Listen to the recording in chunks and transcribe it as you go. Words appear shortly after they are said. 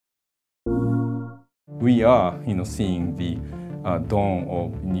we are, seeing the dawn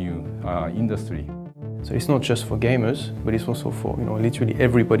of new industry. So it's not just for gamers, but it's also for literally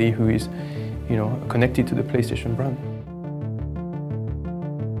everybody who is connected to the PlayStation brand.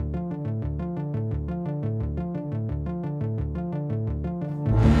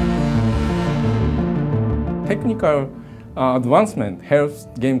 Technical advancement helps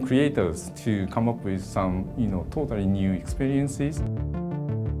game creators to come up with some, totally new experiences.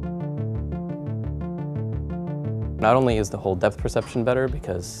 Not only is the whole depth perception better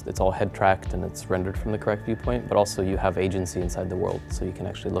because it's all head tracked and it's rendered from the correct viewpoint, but also you have agency inside the world, so you can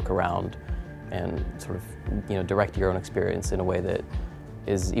actually look around and sort of direct your own experience in a way that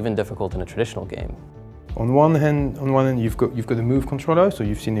is even difficult in a traditional game. On one hand, you've got the Move controller, so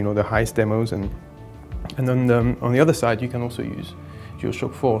you've seen the highest demos, and on the other side you can also use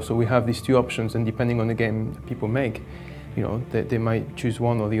DualShock 4. So we have these two options, and depending on the game that people make, they might choose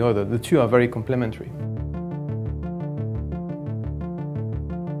one or the other. The two are very complementary.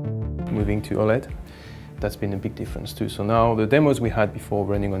 Moving to OLED, that's been a big difference too. So now the demos we had before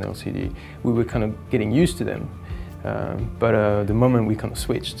running on LCD, we were kind of getting used to them, but the moment we kind of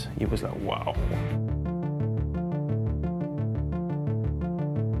switched, it was like, wow.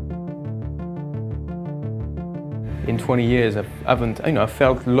 In 20 years, I've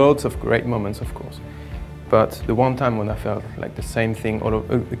felt loads of great moments, of course, but the one time when I felt like the same thing all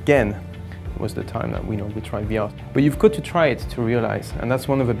over again was the time that we tried VR. But you've got to try it to realize, and that's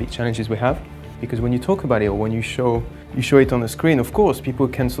one of the big challenges we have, because when you talk about it or when you show it on the screen, of course people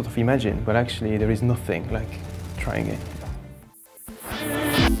can sort of imagine, but actually there is nothing like trying it.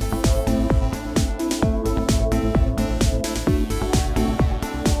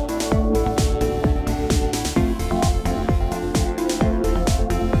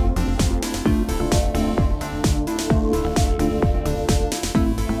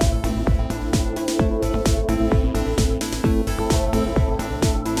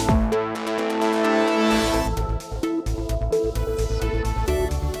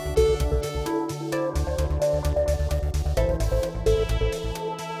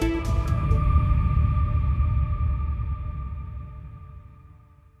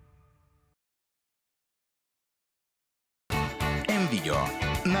 М.Видео.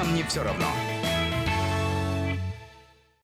 Нам не все равно.